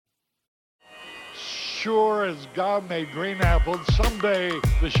sure as God made green apples, someday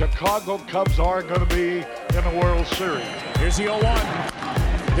the Chicago Cubs are going to be in a World Series. Here's the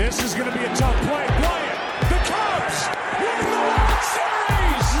 0-1. This is going to be a tough play. Bryant, the Cubs win the World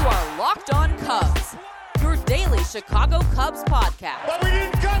Series! You are Locked On Cubs, your daily Chicago Cubs podcast. But we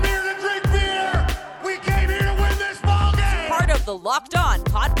didn't come here to drink beer! We came here to win this ball game! Part of the Locked On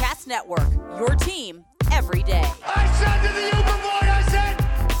Podcast Network, your team every day. I said to the Uber boy, I said,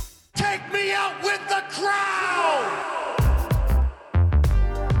 take me out with the crowd!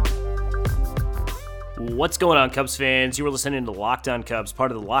 What's going on, Cubs fans? You are listening to Locked On Cubs,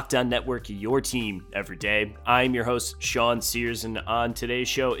 part of the Locked On Network, your team every day. I'm your host, Sean Sears, and on today's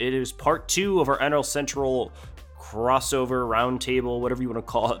show, it is part 2 of our NL Central crossover roundtable, whatever you want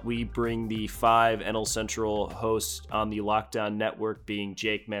to call it. We bring the 5 NL Central hosts on the Locked On Network, being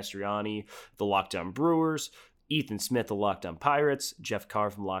Jake Mastriani, the Locked On Brewers, Ethan Smith, the Locked On Pirates, Jeff Carr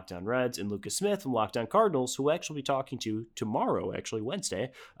from Locked On Reds, and Lucas Smith from Locked On Cardinals, who we'll actually be talking to tomorrow, actually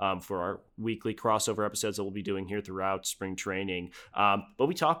Wednesday, for our weekly crossover episodes that we'll be doing here throughout spring training. But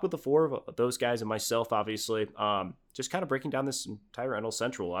we talked with the 4 of those guys and myself, obviously, just kind of breaking down this entire NL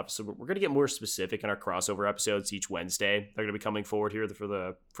Central. Obviously, we're going to get more specific in our crossover episodes each Wednesday. They're going to be coming forward here for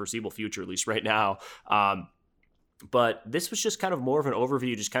the foreseeable future, at least right now. But this was just kind of more of an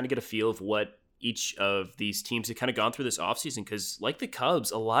overview, just kind of get a feel of what each of these teams have kind of gone through this offseason, because like the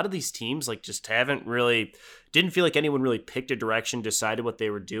Cubs, a lot of these teams like just didn't feel like anyone really picked a direction, decided what they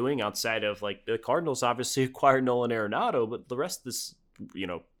were doing outside of like the Cardinals obviously acquired Nolan Arenado, but the rest of this,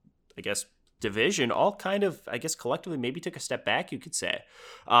 I guess, division all kind of, collectively maybe took a step back, you could say.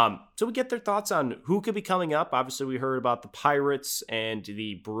 So we get their thoughts on who could be coming up. Obviously, we heard about the Pirates and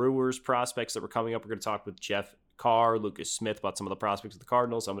the Brewers prospects that were coming up. We're going to talk with Jeff Carr, Lucas Smith about some of the prospects of the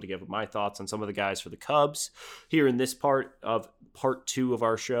Cardinals. I'm going to give my thoughts on some of the guys for the Cubs here in this part 2 of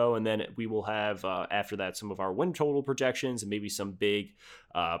our show. And then we will have, after that, some of our win total projections and maybe some big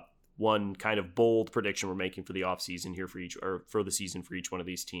one kind of bold prediction we're making for the offseason here for the season for each one of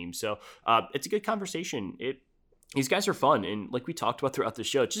these teams. So it's a good conversation. These guys are fun, and like we talked about throughout the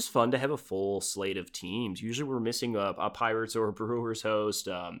show, it's just fun to have a full slate of teams. Usually we're missing a Pirates or a Brewers host.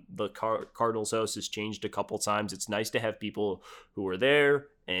 The Cardinals host has changed a couple times. It's nice to have people who are there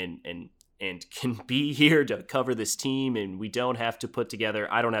and can be here to cover this team, and I don't have to put together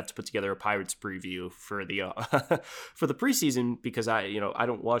a Pirates preview for the for the preseason, because I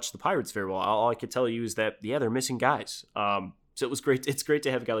don't watch the Pirates very well. All I could tell you is that they're missing guys. So it was great. It's great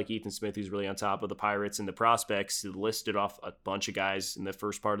to have a guy like Ethan Smith who's really on top of the Pirates and the prospects. He listed off a bunch of guys in the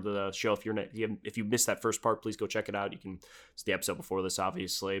first part of the show. If you missed that first part, please go check it out. It's the episode before this,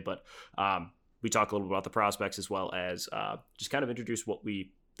 obviously, but we talk a little bit about the prospects as well as just kind of introduce what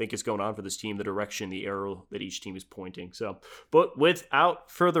we think is going on for this team, the direction, the arrow that each team is pointing. So, but without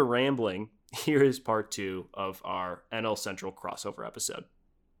further rambling, here is part 2 of our NL Central crossover episode.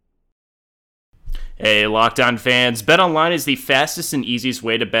 Hey, Locked On fans, BetOnline is the fastest and easiest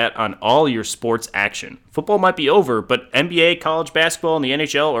way to bet on all your sports action. Football might be over, but NBA, college basketball, and the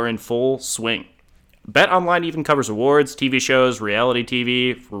NHL are in full swing. BetOnline even covers awards, TV shows, reality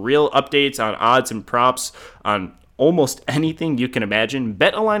TV, for real updates on odds and props on almost anything you can imagine.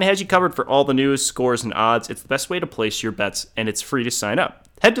 BetOnline has you covered for all the news, scores, and odds. It's the best way to place your bets, and it's free to sign up.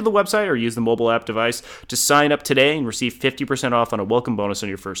 Head to the website or use the mobile app device to sign up today and receive 50% off on a welcome bonus on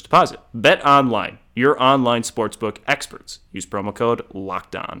your first deposit. BetOnline, your online sportsbook experts. Use promo code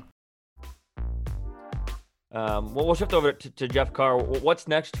LOCKEDON. We'll shift over to Jeff Carr. What's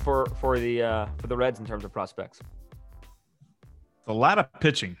next for the Reds in terms of prospects? A lot of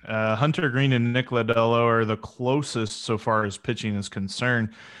pitching. Hunter Green and Nick Lodolo are the closest so far as pitching is concerned.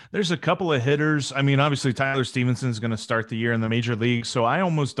 There's a couple of hitters. I mean, obviously Tyler Stevenson is going to start the year in the major league, so I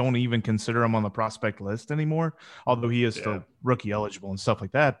almost don't even consider him on the prospect list anymore, although he is still rookie eligible and stuff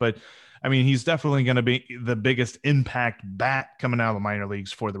like that. But I mean, he's definitely going to be the biggest impact bat coming out of the minor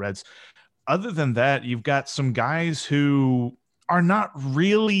leagues for the Reds. Other than that, you've got some guys who are not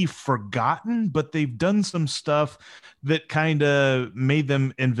really forgotten, but they've done some stuff that kind of made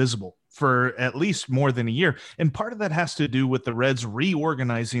them invisible for at least more than a year. And part of that has to do with the Reds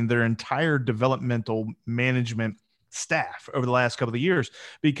reorganizing their entire developmental management staff over the last couple of years,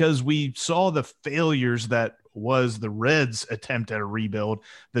 because we saw the failures that was the Reds' attempt at a rebuild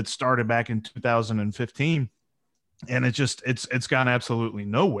that started back in 2015. And it's gone absolutely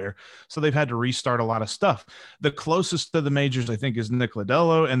nowhere. So they've had to restart a lot of stuff. The closest to the majors, I think, is Nick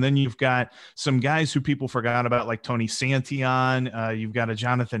Lodolo. And then you've got some guys who people forgot about, like Tony Santillan. You've got a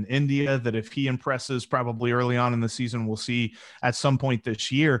Jonathan India that if he impresses probably early on in the season, we'll see at some point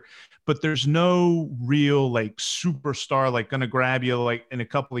this year. but there's no real like superstar like going to grab you like in a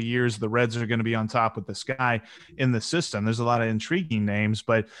couple of years. The Reds are going to be on top with this guy in the system. There's a lot of intriguing names,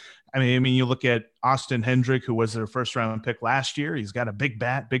 but I mean, you look at Austin Hendrick, who was their first round pick last year. He's got a big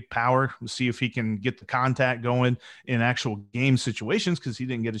bat, big power. We'll see if he can get the contact going in actual game situations because he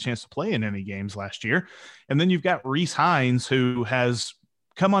didn't get a chance to play in any games last year. And then you've got Reese Hines, who has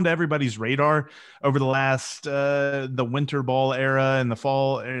come onto everybody's radar over the last the winter ball era and the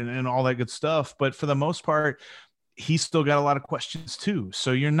fall and all that good stuff. But for the most part, he's still got a lot of questions too.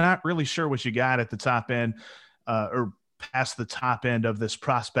 So you're not really sure what you got at the top end or past the top end of this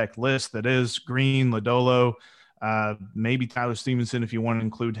prospect list that is Green, Lodolo, maybe Tyler Stevenson if you want to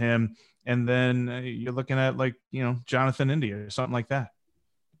include him. And then you're looking at like, Jonathan India or something like that.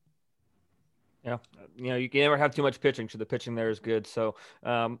 Yeah. You can never have too much pitching, so the pitching there is good. So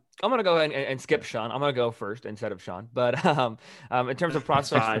I'm going to go ahead and skip Sean. I'm going to go first instead of Sean. But in terms of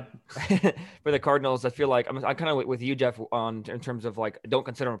prospects for the Cardinals, I feel like I'm kind of with you, Jeff, in terms of like, don't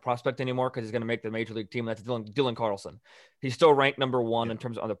consider him a prospect anymore because he's going to make the major league team. That's Dylan Carlson. He's still ranked number one in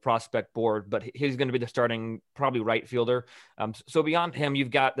terms of on the prospect board, but he's going to be the starting probably right fielder. So beyond him,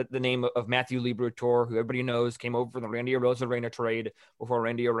 you've got the name of Matthew Liberatore, who everybody knows came over from the Randy Arozarena trade before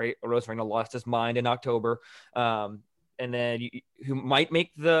Randy Arozarena lost his mind in October. And then who might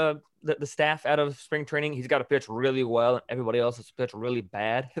make the staff out of spring training. He's got to pitch really well, and everybody else has pitched really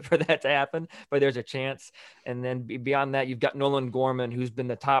bad for that to happen, but there's a chance. And then beyond that, you've got Nolan Gorman, who's been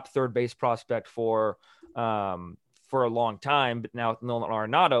the top third base prospect for a long time, but now with Nolan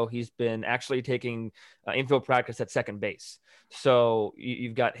Arenado, he's been actually taking infield practice at second base. So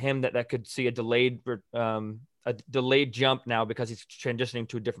you've got him that could see a delayed jump now because he's transitioning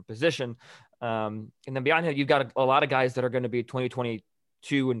to a different position. And then beyond him, you've got a lot of guys that are going to be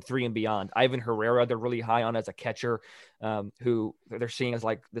 2022 and 3 and beyond. Ivan Herrera, they're really high on as a catcher, who they're seeing as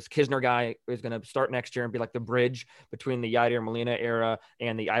like this Kisner guy who's going to start next year and be like the bridge between the Yadier Molina era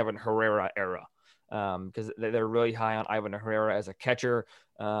and the Ivan Herrera era. Because they're really high on Ivan Herrera as a catcher.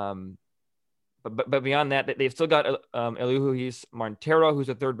 But beyond that, they've still got Eloy Montero, who's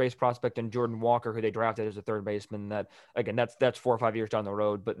a third base prospect, and Jordan Walker, who they drafted as a third baseman. That's 4 or 5 years down the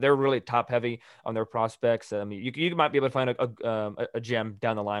road. But they're really top heavy on their prospects. I mean, you might be able to find a gem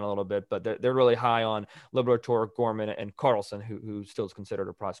down the line a little bit, but they're really high on Liberatore, Gorman, and Carlson, who still is considered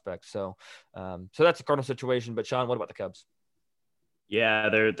a prospect. So that's the Cardinal situation. But Sean, what about the Cubs? Yeah,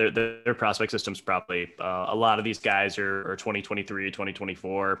 their prospect system's probably a lot of these guys are 2023,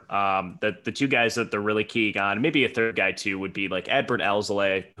 2024. The two guys that they're really keying on, maybe a third guy too, would be like Adbert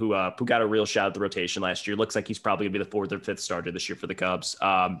Alzolay, who got a real shot at the rotation last year. Looks like he's probably gonna be the 4th or 5th starter this year for the Cubs.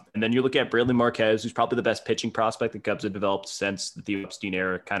 And then you look at Bradley Marquez, who's probably the best pitching prospect the Cubs have developed since the Theo Epstein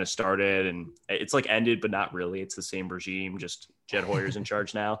era kind of started, and it's like ended, but not really. It's the same regime, just Jed Hoyer's in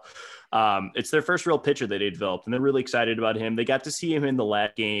charge now. It's their first real pitcher that they developed, and they're really excited about him. They got to see him in the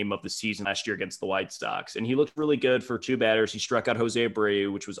last game of the season last year against the White Sox, and he looked really good for 2 batters. He struck out Jose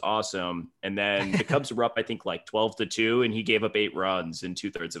Abreu, which was awesome. And then the Cubs were up, I think, like 12-2, and he gave up 8 runs in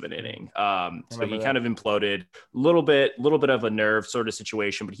 2/3 of an inning. So he kind of imploded. A little bit of a nerve sort of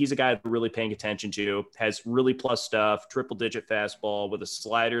situation, but he's a guy they're really paying attention to. Has really plus stuff, triple-digit fastball with a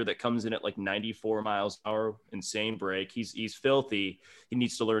slider that comes in at like 94 miles an hour, insane break. He's filthy. He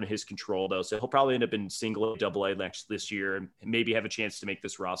needs to learn his control, though. So he'll probably end up in single A, double A this year and maybe have a chance to make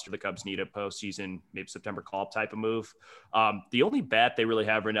this roster. The Cubs need a postseason, maybe September call-up type of move. The only bat they really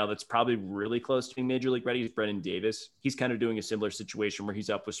have right now that's probably really close to being major league ready is Brennan Davis. He's kind of doing a similar situation where he's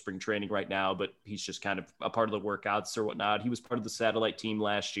up with spring training right now, but he's just kind of a part of the workouts or whatnot. He was part of the satellite team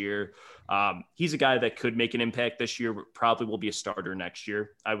last year. He's a guy that could make an impact this year, but probably will be a starter next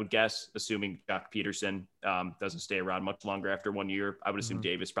year, I would guess, assuming Jock Peterson doesn't stay around much longer after 1 year. I would assume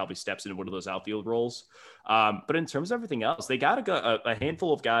Davis probably steps into one of those outfield roles. But in terms of everything else, they got a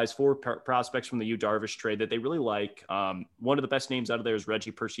handful of guys, 4 prospects from the Yu Darvish trade that they really like. One of the best names out of there is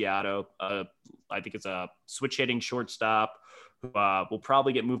Reggie Preciado. I think it's a switch hitting shortstop who will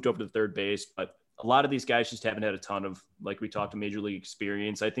probably get moved over to third base, but a lot of these guys just haven't had a ton of, like we talked, to major league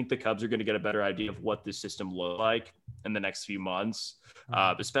experience. I think the Cubs are going to get a better idea of what this system looks like in the next few months,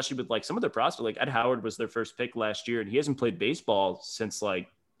 especially with like some of their prospects. Like Ed Howard was their first pick last year, and he hasn't played baseball since I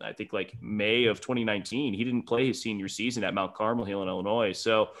think May of 2019. He didn't play his senior season at Mount Carmel Hill in Illinois.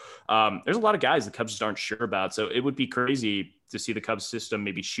 So there's a lot of guys the Cubs just aren't sure about. So it would be crazy to see the Cubs system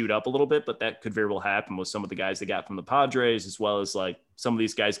maybe shoot up a little bit, but that could very well happen with some of the guys they got from the Padres, as well as like some of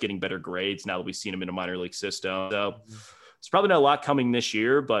these guys getting better grades now that we've seen them in a minor league system. So it's probably not a lot coming this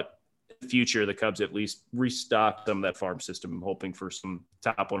year, but in the future, the Cubs at least restock some of that farm system. I'm hoping for some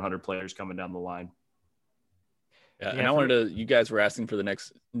top 100 players coming down the line. Yeah, and I wanted to. You guys were asking for the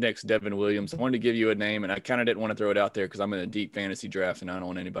next Devin Williams. I wanted to give you a name, and I kind of didn't want to throw it out there because I'm in a deep fantasy draft, and I don't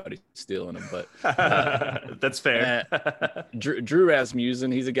want anybody stealing him. But that's fair. Drew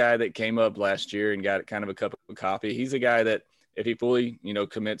Rasmussen, he's a guy that came up last year and got kind of a cup of coffee. He's a guy that if he fully,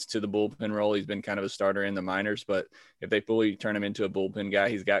 commits to the bullpen role, he's been kind of a starter in the minors. But if they fully turn him into a bullpen guy,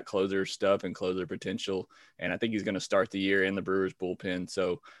 he's got closer stuff and closer potential. And I think he's going to start the year in the Brewers bullpen.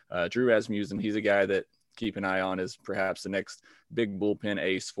 So Drew Rasmussen, he's a guy that keep an eye on as perhaps the next big bullpen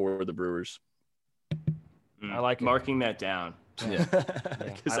ace for the Brewers. I like marking that down. Yeah,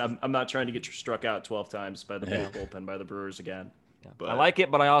 because I'm not trying to get struck out 12 times by the bullpen by the Brewers again. Yeah. But I like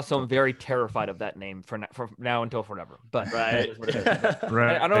it, but I also am very terrified of that name from now until forever. But right,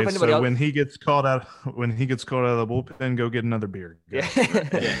 right. I don't know if anybody else. When he gets called out of the bullpen, go get another beer. Yeah.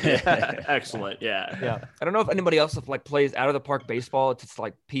 Excellent. Yeah. I don't know if anybody else plays out of the park baseball. It's just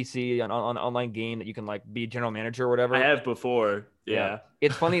like PC on online game that you can like be general manager or whatever. I have before. Yeah.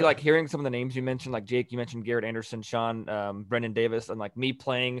 It's funny, like hearing some of the names you mentioned, like Jake, you mentioned Garrett Anderson, Sean, Brendan Davis, and like me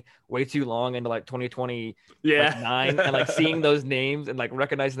playing way too long into like 2020 9 and like seeing those names and like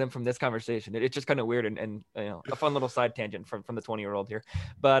recognizing them from this conversation. It's just kind of weird and a fun little side tangent from the 20-year-old here.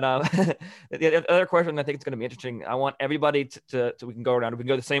 But the other question I think it's going to be interesting. I want everybody to we can go around. We can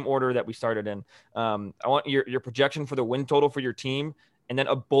go the same order that we started in. I want your projection for the win total for your team and then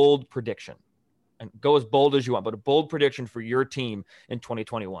a bold prediction. And go as bold as you want, but a bold prediction for your team in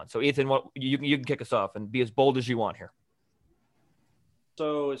 2021. So, Ethan, what you can kick us off and be as bold as you want here.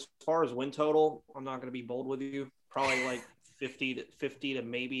 So, as far as win total, I'm not going to be bold with you. Probably like 50 to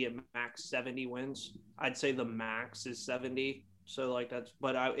maybe a max 70 wins. I'd say the max is 70. So, like that's,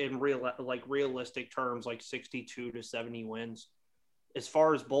 but in realistic terms, like 62 to 70 wins. As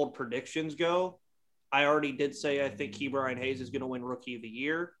far as bold predictions go, I already did say I think Ke'Bryan Hayes is going to win Rookie of the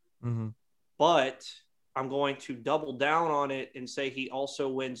Year. Mm-hmm. But I'm going to double down on it and say he also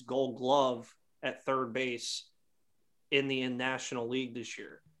wins Gold Glove at third base in the National League this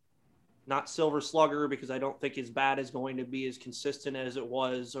year. Not Silver Slugger because I don't think his bat is going to be as consistent as it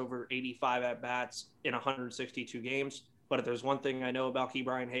was over 85 at-bats in 162 games. But if there's one thing I know about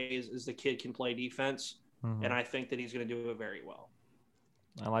Ke'Bryan Hayes is the kid can play defense, and I think that he's going to do it very well.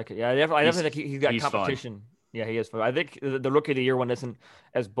 I like it. Yeah, I definitely think he's got competition. Fun. Yeah, he is. I think the Rookie of the Year one isn't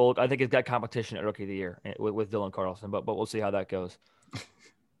as bold. I think he's got competition at Rookie of the Year with Dylan Carlson, but we'll see how that goes.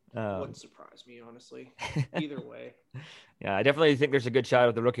 Wouldn't surprise me, honestly. Either way. Yeah, I definitely think there's a good shot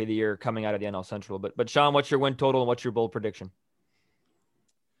of the Rookie of the Year coming out of the NL Central. But Sean, what's your win total and what's your bold prediction?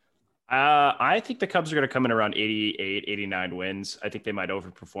 I think the Cubs are going to come in around 88, 89 wins. I think they might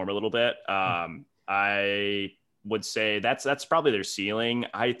overperform a little bit. I would say that's probably their ceiling.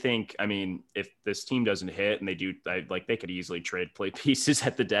 I think, if this team doesn't hit and they do, they could easily trade play pieces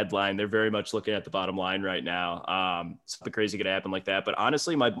at the deadline. They're very much looking at the bottom line right now. Something crazy could happen like that. But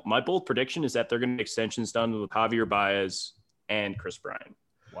honestly, my bold prediction is that they're going to get extensions done with Javier Baez and Chris Bryant.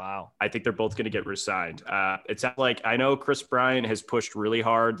 Wow. I think they're both going to get re-signed. It's like, I know Chris Bryant has pushed really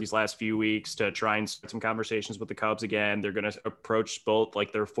hard these last few weeks to try and start some conversations with the Cubs again. They're going to approach both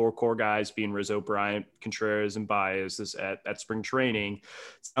like their four core guys being Rizzo, Bryant, Contreras, and Baez at spring training.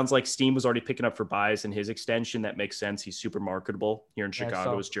 Sounds like steam was already picking up for Baez and his extension. That makes sense. He's super marketable here in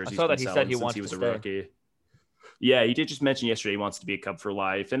Chicago. His jersey's been selling since he was a rookie. Yeah, he did just mention yesterday he wants to be a Cub for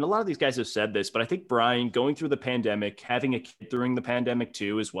life. And a lot of these guys have said this, but I think Brian, going through the pandemic, having a kid during the pandemic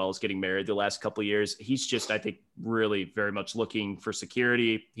too, as well as getting married the last couple of years, he's just, I think, really very much looking for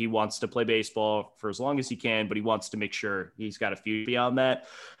security. He wants to play baseball for as long as he can, but he wants to make sure he's got a future beyond that.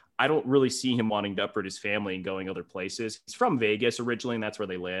 I don't really see him wanting to uproot his family and going other places. He's from Vegas originally, and that's where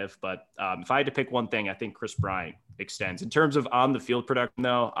they live. But if I had to pick one thing, I think Chris Bryant extends. In terms of on-the-field production,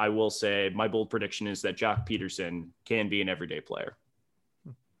 though, I will say my bold prediction is that Jock Peterson can be an everyday player.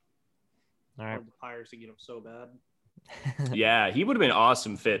 All right. The Pirates to get him so bad. Yeah, he would have been an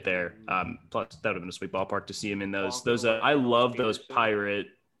awesome fit there. Plus, that would have been a sweet ballpark to see him in those. I love those Pirate.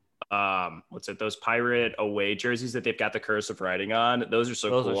 Those Pirate away jerseys that they've got the cursive writing on. Those are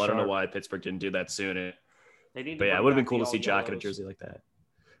so cool. I don't know why Pittsburgh didn't do that sooner. But yeah, it would have been cool to see Jock in a jersey like that.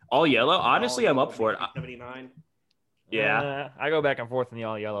 All yellow. Honestly, I'm up for it. 79. Yeah, I go back and forth in the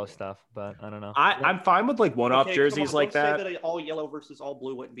all yellow stuff, but I don't know. I'm fine with like one-off jerseys like that. Say that all yellow versus all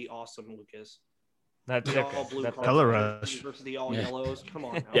blue wouldn't be awesome, Lucas. That's all blue Color Rush versus the all yellows. Come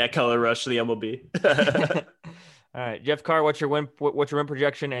on. Now. Yeah, Color Rush to the MLB. All right, Jeff Carr, what's your win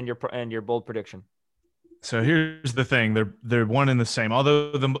projection and your bold prediction? So here's the thing: they're one and the same.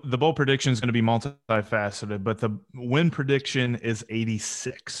 Although the bowl prediction is going to be multifaceted, but the win prediction is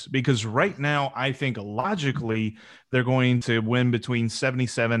 86 because right now I think logically they're going to win between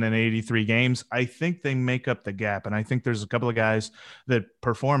 77 and 83 games. I think they make up the gap, and I think there's a couple of guys that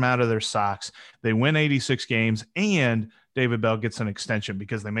perform out of their socks. They win 86 games, and David Bell gets an extension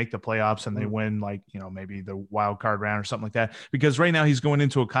because they make the playoffs and they win, like, maybe the wild card round or something like that. Because right now he's going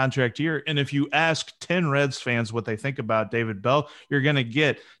into a contract year. And if you ask 10 Reds fans what they think about David Bell, you're going to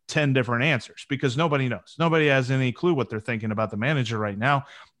get 10 different answers because nobody knows. Nobody has any clue what they're thinking about the manager right now.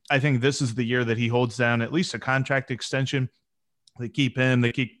 I think this is the year that he holds down at least a contract extension. They keep him,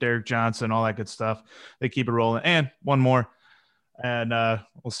 they keep Derek Johnson, all that good stuff. They keep it rolling. And one more. And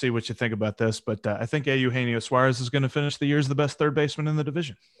we'll see what you think about this. But I think Eugenio Suarez is going to finish the year as the best third baseman in the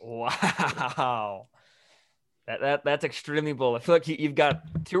division. Wow. That's extremely bold. I feel like you've got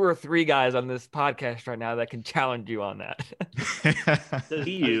 2 or 3 guys on this podcast right now that can challenge you on that.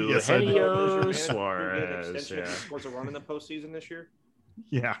 Eugenio Suarez. Yeah. Scores a run in the postseason this year.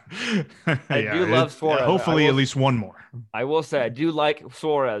 Yeah. I do love Suarez. Hopefully at least one more. I will say I do like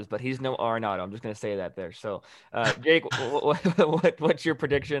Suarez, but he's no Arenado. I'm just going to say that there. So, Jake, what's your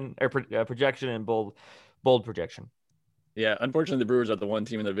prediction or projection and bold projection? Yeah, unfortunately, the Brewers are the one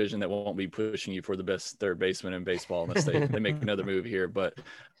team in the division that won't be pushing you for the best third baseman in baseball unless they make another move here. But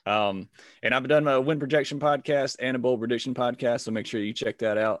and I've done a win projection podcast and a bold prediction podcast, so make sure you check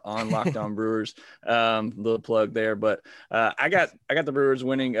that out on Locked On Brewers. Little plug there, but I got the Brewers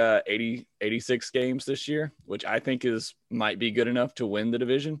winning 86 games this year, which I think might be good enough to win the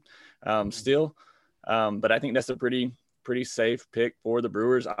division still. But I think that's a pretty safe pick for the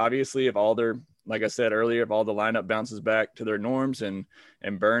Brewers. Obviously, like I said earlier, if all the lineup bounces back to their norms and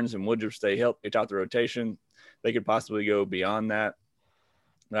Burns and Woodruff stay healthy top the rotation, they could possibly go beyond that.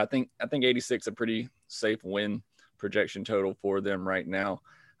 But I think 86 a pretty safe win projection total for them right now.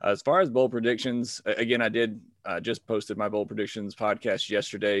 As far as bowl predictions, again, I did just posted my bowl predictions podcast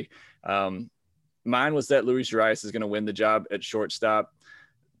yesterday. Mine was that Luis Urias is going to win the job at shortstop.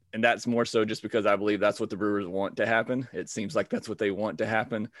 And that's more so just because I believe that's what the Brewers want to happen. It seems like that's what they want to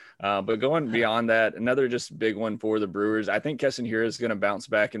happen. But going beyond that, another just big one for the Brewers, I think Keston Hiura is going to bounce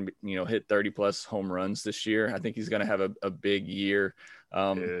back and, hit 30-plus home runs this year. I think he's going to have a big year.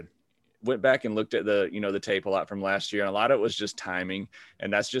 Went back and looked at the tape a lot from last year, and a lot of it was just timing.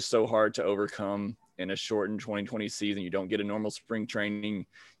 And that's just so hard to overcome in a shortened 2020 season. You don't get a normal spring training.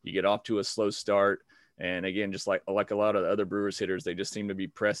 You get off to a slow start. And again, just like a lot of the other Brewers hitters, they just seem to be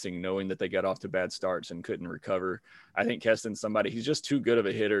pressing, knowing that they got off to bad starts and couldn't recover. I think Keston's he's just too good of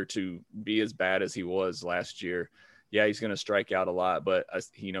a hitter to be as bad as he was last year. Yeah, he's going to strike out a lot, but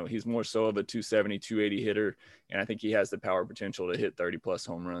he's more so of a 270, 280 hitter. And I think he has the power potential to hit 30-plus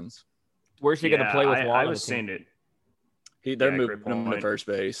home runs. Where's he going to play with Juan? I was saying it. They're moving him to first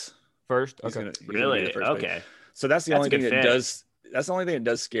base. First? Okay. He's really? Okay. Base. So that's the only thing that does – that's the only thing that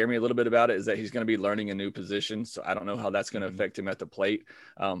does scare me a little bit about it is that he's going to be learning a new position. So I don't know how that's going to affect him at the plate.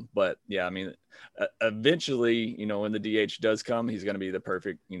 But yeah, I mean, eventually, when the DH does come, he's going to be the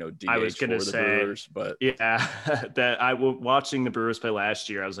perfect, DH I was gonna for the say, Brewers. But yeah, that I was watching the Brewers play last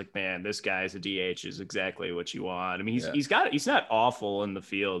year. I was like, man, this guy as a DH is exactly what you want. I mean, he's not awful in the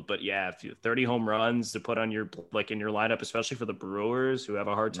field, but yeah, if you 30 home runs to put on your in your lineup, especially for the Brewers who have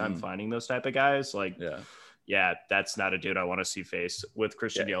a hard time finding those type of guys, yeah, that's not a dude I want to see face with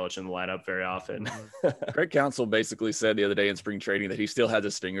Christian Yelich in the lineup very often. Craig Counsell basically said the other day in spring training that he still had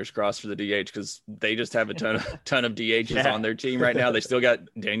his fingers crossed for the DH because they just have a ton of DHs on their team right now. They still got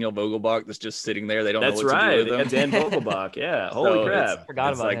Daniel Vogelbach that's just sitting there. They don't know what to do with him. That's right. Dan Vogelbach. Yeah. Holy crap.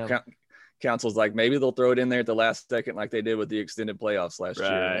 Forgot about him. Council's like, maybe they'll throw it in there at the last second like they did with the extended playoffs last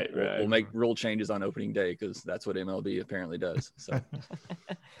year. We'll make rule changes on opening day because that's what MLB apparently does. So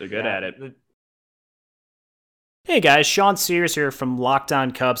they're good at it. Hey guys, Sean Sears here from Locked On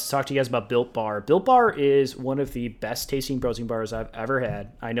Cubs to talk to you guys about Built Bar. Built Bar is one of the best tasting protein bars I've ever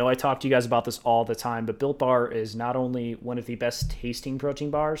had. I know I talk to you guys about this all the time, but Built Bar is not only one of the best tasting protein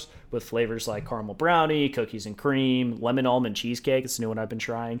bars with flavors like caramel brownie, cookies and cream, lemon almond cheesecake. It's a new one I've been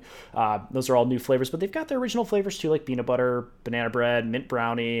trying. Those are all new flavors, but they've got their original flavors too, like peanut butter, banana bread, mint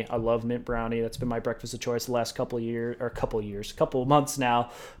brownie. I love mint brownie. That's been my breakfast of choice the last couple of months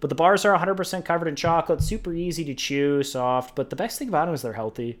now. But the bars are 100% covered in chocolate, super easy to chew, soft, but the best thing about them is they're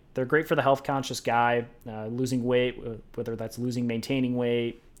healthy. They're great for the health conscious guy, losing weight, whether that's maintaining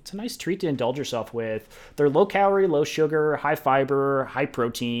weight. It's a nice treat to indulge yourself with. They're low calorie, low sugar, high fiber, high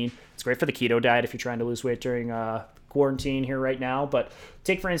protein. It's great for the keto diet if you're trying to lose weight during quarantine here right now, but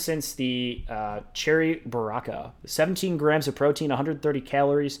take, for instance, the Cherry Baraka. 17 grams of protein, 130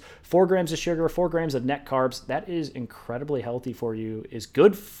 calories, 4 grams of sugar, 4 grams of net carbs. That is incredibly healthy for you, is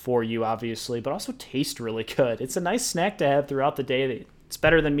good for you, obviously, but also tastes really good. It's a nice snack to have throughout the day. It's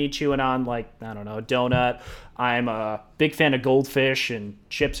better than me chewing on, like, I don't know, a donut. I'm a big fan of Goldfish and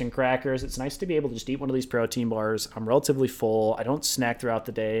chips and crackers. It's nice to be able to just eat one of these protein bars. I'm relatively full. I don't snack throughout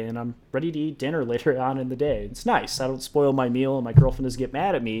the day, and I'm ready to eat dinner later on in the day. It's nice. I don't spoil my meal, and my girlfriend doesn't get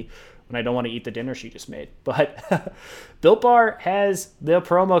mad at me when I don't want to eat the dinner she just made. But Built Bar has the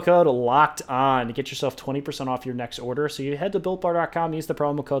promo code Locked On to get yourself 20% off your next order. So you head to BuiltBar.com, use the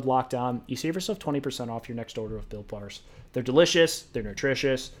promo code Locked On. You save yourself 20% off your next order of Built Bars. They're delicious. They're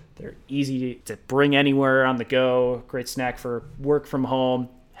nutritious. They're easy to bring anywhere on the go. Great snack for work from home.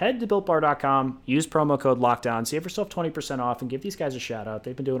 Head to BuiltBar.com, use promo code Locked On, save yourself 20% off, and give these guys a shout out.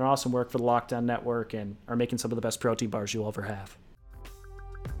 They've been doing awesome work for the Locked On Network and are making some of the best protein bars you'll ever have.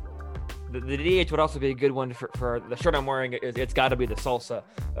 The DH would also be a good one for the shirt I'm wearing. It's got to be the salsa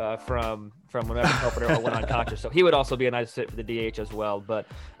from whenever Carpenter went unconscious. So he would also be a nice fit for the DH as well. But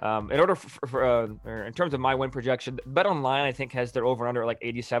in order or in terms of my win projection, BetOnline I think has their over under like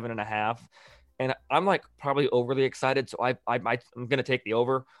 87.5, and I'm like probably overly excited. So I'm gonna take the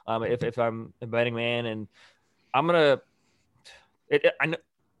over if I'm a betting man, and I'm gonna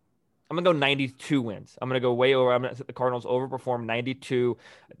go 92 wins. I'm going to go way over. I'm going to set the Cardinals overperform 92.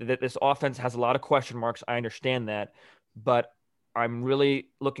 This offense has a lot of question marks. I understand that, but I'm really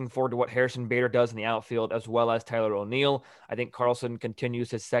looking forward to what Harrison Bader does in the outfield, as well as Tyler O'Neill. I think Carlson continues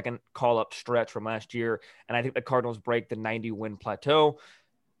his second call-up stretch from last year, and I think the Cardinals break the 90-win plateau.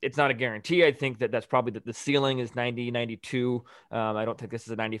 It's not a guarantee. I think that's probably the ceiling is 90, 92. I don't think this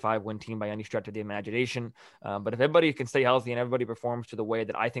is a 95-win team by any stretch of the imagination. But if everybody can stay healthy and everybody performs to the way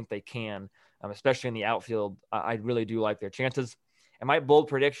that I think they can, especially in the outfield, I really do like their chances. And my bold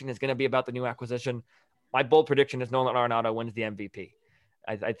prediction is going to be about the new acquisition. My bold prediction is Nolan Arenado wins the MVP.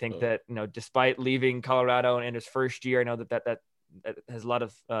 I think that, despite leaving Colorado in his first year, I know that has a lot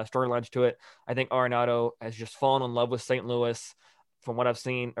of storylines to it. I think Arenado has just fallen in love with St. Louis. From what I've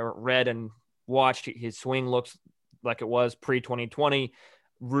seen or read and watched, his swing looks like it was pre-2020.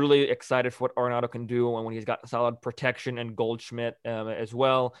 Really excited for what Arenado can do when he's got solid protection and Goldschmidt as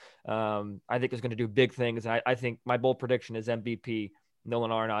well. I think he's going to do big things. I think my bold prediction is MVP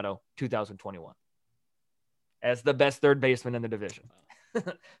Nolan Arenado 2021 as the best third baseman in the division.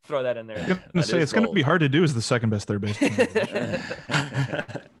 Throw that in there. I'm going to say it's going to be hard to do as the second best third baseman.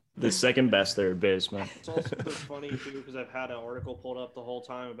 The second best third baseman. It's also funny too because I've had an article pulled up the whole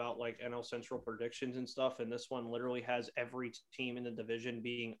time about like NL Central predictions and stuff, and this one literally has every team in the division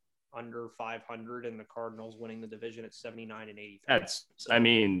being under 500 and the Cardinals winning the division at 79 and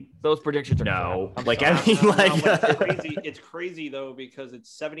 83. Those predictions are It's crazy though because it's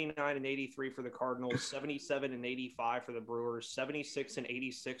 79 and 83 for the Cardinals, 77 and 85 for the Brewers, 76 and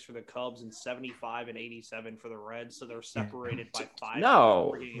 86 for the Cubs, and 75 and 87 for the Reds. So they're separated by 5.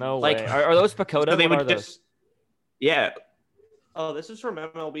 No way. Are those Pacoda? So they what would are those? Yeah. Oh, this is from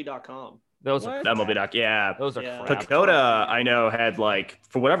MLB.com. Those are MLB.com. Yeah. Those are Yeah. crap. Pacoda, I know, had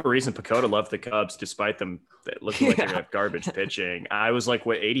for whatever reason, Pacoda loved the Cubs despite them looking like they're going to have garbage pitching. I was like,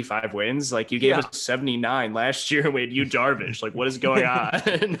 85 wins? Like, you gave us 79 last year and we had Yu Darvish. Like, what is going on?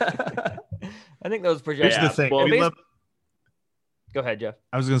 I think those projections. Here's the thing. Well, Go ahead, Jeff.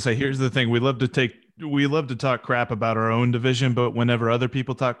 I was going to say, here's the thing. We love to talk crap about our own division, but whenever other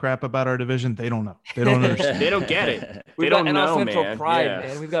people talk crap about our division, they don't know. They don't understand. They don't get it. We've They got don't NL know, Central man. pride, Yeah.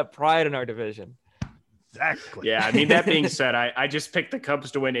 man. We've got pride in our division. Exactly. Yeah, I mean, that being said, I just picked the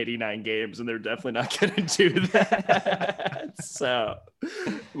Cubs to win 89 games, and they're definitely not going to do that. So,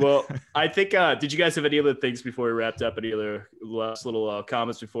 well, I think, did you guys have any other things before we wrapped up? Any other last little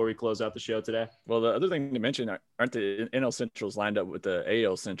comments before we close out the show today? Well, the other thing to mention, aren't the NL Centrals lined up with the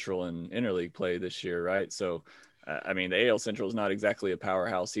AL Central and interleague play this year, right? So, the AL Central is not exactly a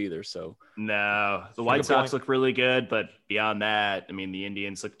powerhouse either. So no, the White Sox look really good, but beyond that, the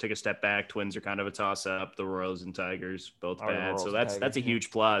Indians took a step back. Twins are kind of a toss up. The Royals and Tigers both bad, so that's a huge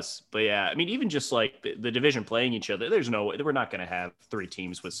plus. But yeah, even just like the division playing each other, there's no way we're not going to have 3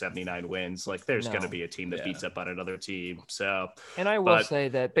 teams with 79 wins. Like there's going to be a team that beats up on another team. So, and I will say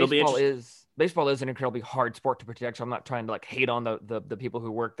that baseball is an incredibly hard sport to protect. So I'm not trying to hate on the people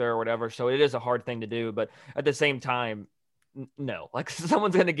who work there or whatever. So it is a hard thing to do, but at the same time, no,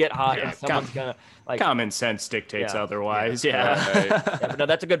 someone's going to get hot and someone's going to common sense dictates otherwise. But no,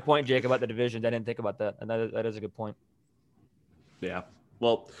 that's a good point, Jake, about the divisions. I didn't think about that. And that is a good point. Yeah.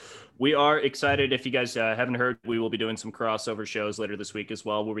 Well, we are excited. If you guys haven't heard, we will be doing some crossover shows later this week as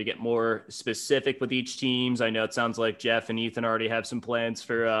well, where we get more specific with each teams. I know it sounds like Jeff and Ethan already have some plans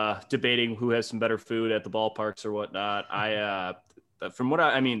for debating who has some better food at the ballparks or whatnot. From what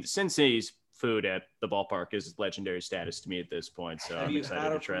I mean, Cincinnati's food at the ballpark is legendary status to me at this point. So I'm excited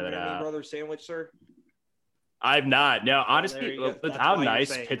to try that out. Brothers sandwich, sir? I've not. No, honestly, with how nice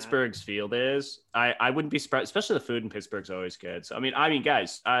saying Pittsburgh's field is, I wouldn't be surprised, especially the food in Pittsburgh's always good. So, I mean,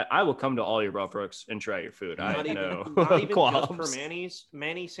 guys, I will come to all your Rough Brooks and try your food. Not I even, know. not even just for qualms. Manny's.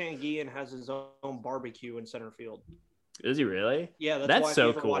 Manny Sanguillen has his own barbecue in center field. Is he really? Yeah, That's why so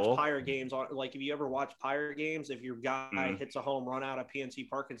if you ever cool. watch Pirate games, like if you ever watch Pirate games, if your guy hits a home run out of PNC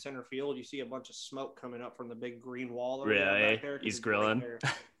Park in center field, you see a bunch of smoke coming up from the big green wall. Really? Back there, He's it's grilling.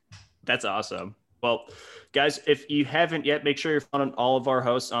 right That's awesome. Well, guys, if you haven't yet, make sure you're following all of our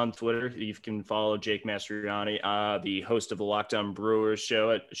hosts on Twitter. You can follow Jake Mastriani, the host of the Lockdown Brewers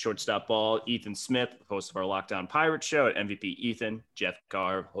show at Shortstop Ball, Ethan Smith, host of our Lockdown Pirates show at MVP Ethan, Jeff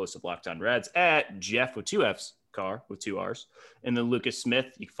Carr, host of Lockdown Reds at Jeff with 2 F's, Carr with 2 R's. And then Lucas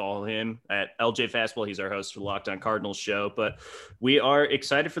Smith, you can follow him at LJ Fastball. He's our host for the Lockdown Cardinals show. But we are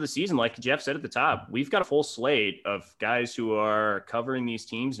excited for the season. Like Jeff said at the top, we've got a full slate of guys who are covering these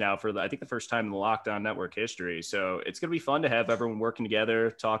teams now for I think the first time in the Lockdown Network history. So it's going to be fun to have everyone working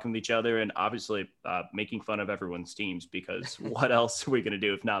together, talking with each other, and obviously making fun of everyone's teams, because what else are we going to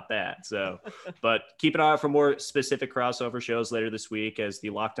do if not that? So, but keep an eye out for more specific crossover shows later this week as the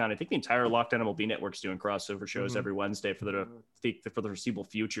Lockdown, I think the entire Lockdown MLB network's doing crossover shows every Wednesday for the foreseeable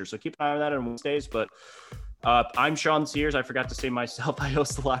future. So keep an eye on that on Wednesdays. But I'm Sean Sears. I forgot to say myself. I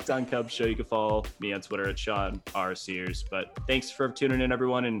host the Locked On Cubs show. You can follow me on Twitter at Sean R. Sears. But thanks for tuning in,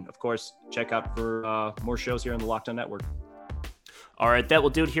 everyone. And of course, check out for more shows here on the Locked On Network. All right, that will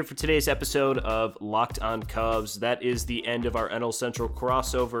do it here for today's episode of Locked On Cubs. That is the end of our NL Central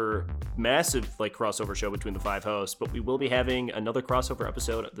crossover, massive crossover show between the 5 hosts, but we will be having another crossover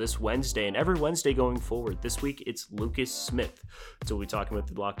episode this Wednesday and every Wednesday going forward. This week, it's Lucas Smith. So we'll be talking with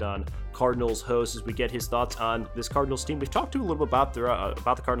the Locked On Cardinals host as we get his thoughts on this Cardinals team. We've talked to a little bit about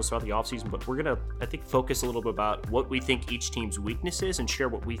the Cardinals throughout the offseason, but we're going to, I think, focus a little bit about what we think each team's weakness is and share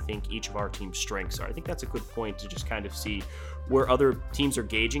what we think each of our team's strengths are. I think that's a good point to just kind of see where other teams are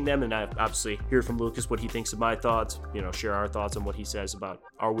gauging them, and I obviously hear from Lucas what he thinks of my thoughts, share our thoughts on what he says about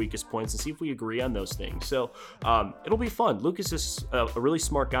our weakest points and see if we agree on those things. So it'll be fun. Lucas is a really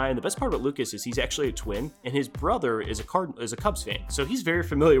smart guy, and the best part about Lucas is he's actually a twin, and his brother is a Cubs fan, so he's very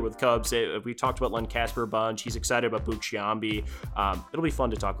familiar with Cubs. We talked about Len Casper a bunch. He's excited about Boog Sciambi. It'll be fun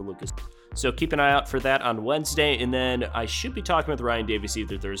to talk with Lucas. So keep an eye out for that on Wednesday, and then I should be talking with Ryan Davis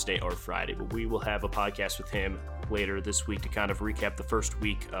either Thursday or Friday, but we will have a podcast with him later this week to kind of recap the first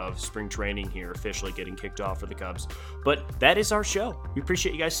week of spring training here, officially getting kicked off for the Cubs. But that is our show. We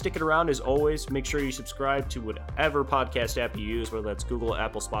appreciate you guys sticking around. As always, make sure you subscribe to whatever podcast app you use, whether that's Google,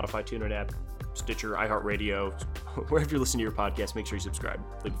 Apple, Spotify, TuneIn app, Stitcher, iHeartRadio, wherever you listen to your podcast, make sure you subscribe.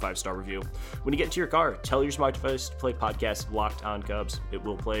 Leave a 5-star review. When you get into your car, tell your smart device to play podcast Locked On Cubs. It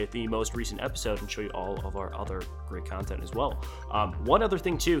will play the most recent episode and show you all of our other great content as well. One other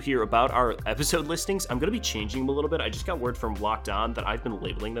thing too here about our episode listings, I'm going to be changing them a little bit. I just got word from Locked On that I've been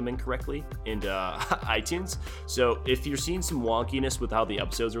labeling them incorrectly in iTunes. So if you're seeing some wonkiness with how the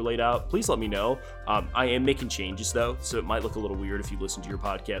episodes are laid out, please let me know. I am making changes though, so it might look a little weird if you listen to your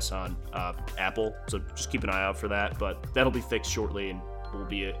podcast on Apple. So just keep an eye out for that, but that'll be fixed shortly and will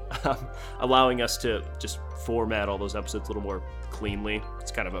be allowing us to just format all those episodes a little more cleanly.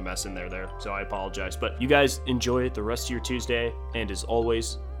 It's kind of a mess in there, so I apologize. But you guys enjoy the rest of your Tuesday, and as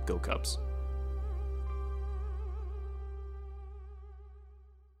always, go Cubs.